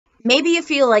Maybe you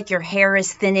feel like your hair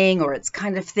is thinning or it's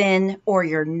kind of thin or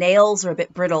your nails are a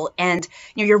bit brittle and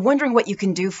you're wondering what you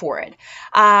can do for it.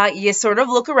 You sort of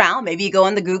look around. Maybe you go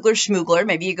on the Googler Schmoogler.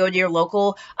 Maybe you go to your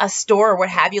local store or what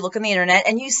have you, look on the internet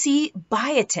and you see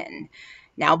biotin.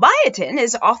 Now, biotin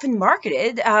is often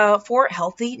marketed for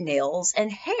healthy nails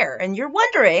and hair. And you're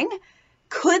wondering,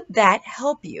 could that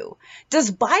help you?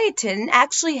 Does biotin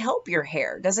actually help your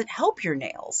hair? Does it help your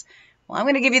nails? Well, I'm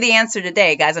going to give you the answer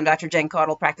today, guys. I'm Dr. Jen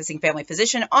Caudle, practicing family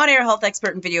physician, on-air health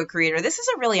expert, and video creator. This is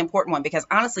a really important one because,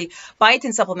 honestly,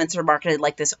 biotin supplements are marketed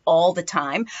like this all the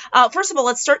time. First of all,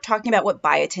 let's start talking about what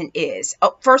biotin is.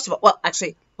 Oh, first of all, well,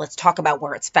 actually, let's talk about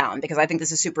where it's found because I think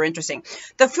this is super interesting.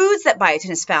 The foods that biotin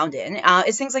is found in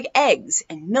is things like eggs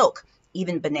and milk,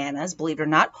 even bananas, believe it or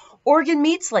not, organ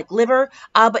meats like liver,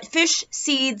 but fish,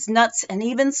 seeds, nuts, and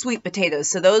even sweet potatoes.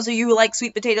 So those of you who like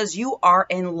sweet potatoes, you are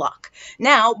in luck.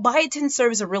 Now, biotin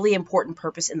serves a really important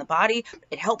purpose in the body.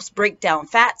 It helps break down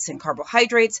fats and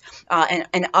carbohydrates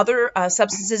and other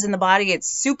substances in the body. It's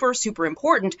super, super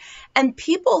important. And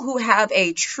people who have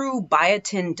a true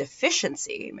biotin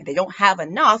deficiency, I mean, they don't have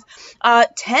enough,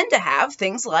 tend to have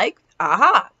things like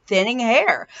thinning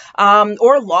hair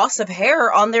or loss of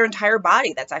hair on their entire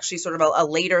body. That's actually sort of a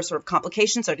later sort of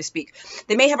complication, so to speak.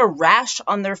 They may have a rash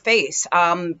on their face.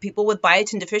 People with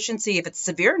biotin deficiency, if it's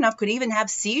severe enough, could even have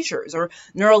seizures or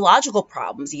neurological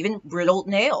problems, even brittle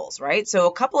nails, right? So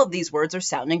a couple of these words are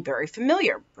sounding very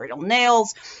familiar. Brittle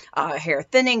nails, hair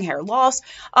thinning, hair loss,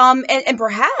 and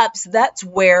perhaps that's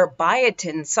where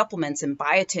biotin supplements and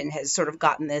biotin has sort of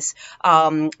gotten this,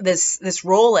 this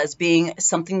role as being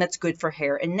something that's good for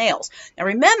hair and nails. Now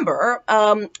remember,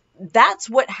 that's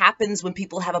what happens when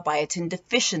people have a biotin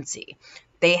deficiency.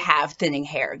 They have thinning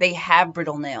hair, they have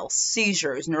brittle nails,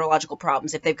 seizures, neurological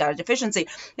problems if they've got a deficiency.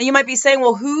 Now you might be saying,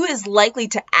 well, who is likely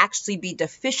to actually be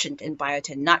deficient in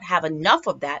biotin, not have enough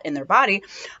of that in their body?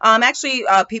 Actually,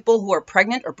 people who are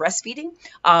pregnant or breastfeeding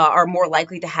are more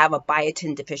likely to have a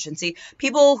biotin deficiency.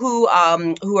 People who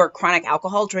are chronic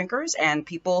alcohol drinkers and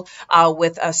people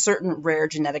with a certain rare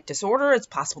genetic disorder, it's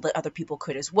possible that other people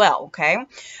could as well, okay?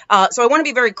 So I want to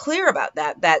be very clear about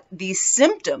that these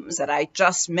symptoms that I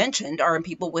just mentioned are in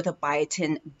people with a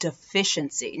biotin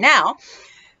deficiency. Now,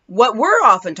 what we're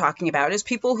often talking about is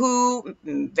people who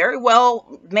very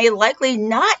well may likely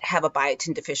not have a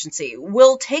biotin deficiency.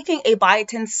 Will taking a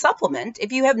biotin supplement,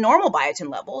 if you have normal biotin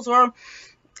levels, or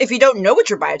if you don't know what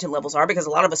your biotin levels are, because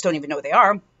a lot of us don't even know what they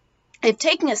are, if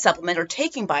taking a supplement or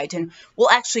taking biotin will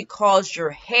actually cause your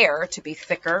hair to be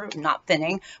thicker, not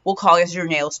thinning, will cause your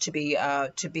nails to be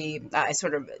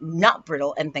sort of not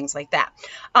brittle and things like that.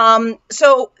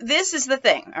 So this is the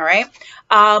thing, all right?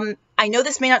 I know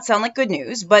this may not sound like good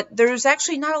news, but there's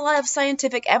actually not a lot of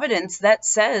scientific evidence that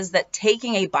says that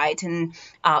taking a biotin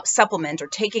supplement or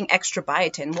taking extra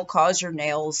biotin will cause your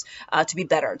nails to be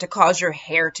better, to cause your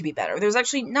hair to be better. There's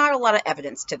actually not a lot of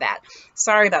evidence to that.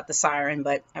 Sorry about the siren,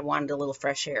 but I wanted a little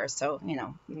fresh air, so, you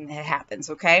know, it happens,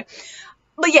 okay?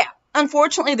 But yeah,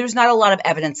 unfortunately, there's not a lot of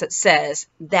evidence that says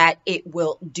that it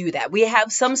will do that. We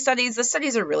have some studies. The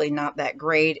studies are really not that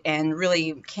great and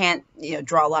really can't,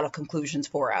 draw a lot of conclusions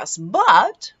for us.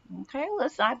 But, okay,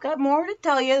 listen, I've got more to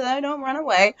tell you. I don't run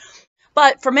away.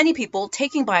 But for many people,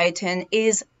 taking biotin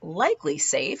is likely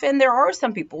safe, and there are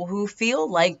some people who feel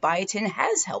like biotin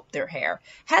has helped their hair,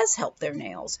 has helped their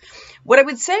nails. What I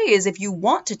would say is if you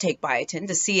want to take biotin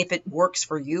to see if it works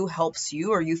for you, helps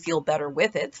you, or you feel better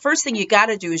with it, the first thing you got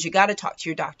to do is you got to talk to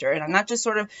your doctor. And I'm not just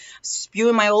sort of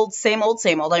spewing my old, same old,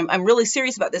 same old. I'm really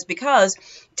serious about this because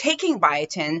taking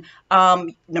biotin,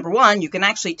 number one, you can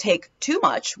actually take too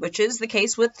much, which is the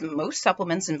case with most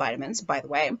supplements and vitamins, by the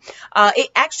way.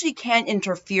 It actually can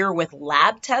interfere with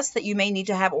lab tests that you may need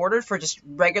to have ordered for just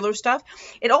regular stuff.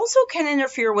 It also can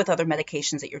interfere with other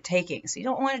medications that you're taking. So you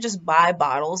don't want to just buy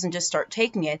bottles and just start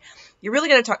taking it. You're really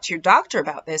going to talk to your doctor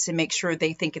about this and make sure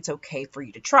they think it's okay for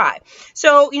you to try.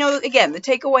 So, again, the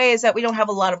takeaway is that we don't have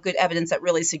a lot of good evidence that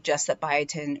really suggests that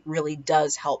biotin really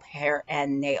does help hair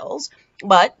and nails.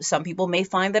 But some people may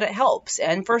find that it helps.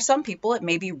 And for some people, it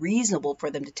may be reasonable for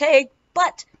them to take,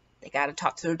 but they got to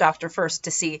talk to their doctor first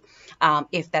to see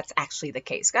if that's actually the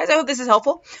case. Guys, I hope this is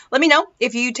helpful. Let me know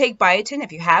if you take biotin,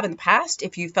 if you have in the past,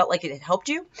 if you felt like it had helped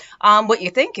you, what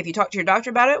you think, if you talked to your doctor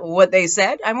about it, what they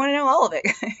said. I want to know all of it.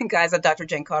 Guys, I'm Dr.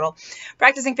 Jen Caudle,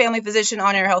 practicing family physician,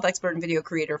 on-air health expert, and video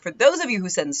creator. For those of you who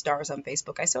send stars on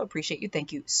Facebook, I so appreciate you.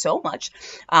 Thank you so much.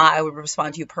 I would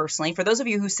respond to you personally. For those of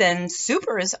you who send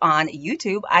supers on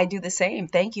YouTube, I do the same.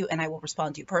 Thank you, and I will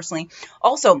respond to you personally.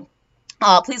 Also,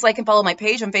 Please like and follow my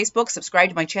page on Facebook, subscribe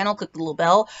to my channel, click the little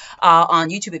bell on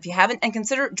YouTube if you haven't, and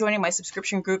consider joining my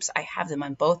subscription groups. I have them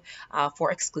on both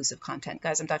for exclusive content.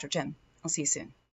 Guys, I'm Dr. Jen. I'll see you soon.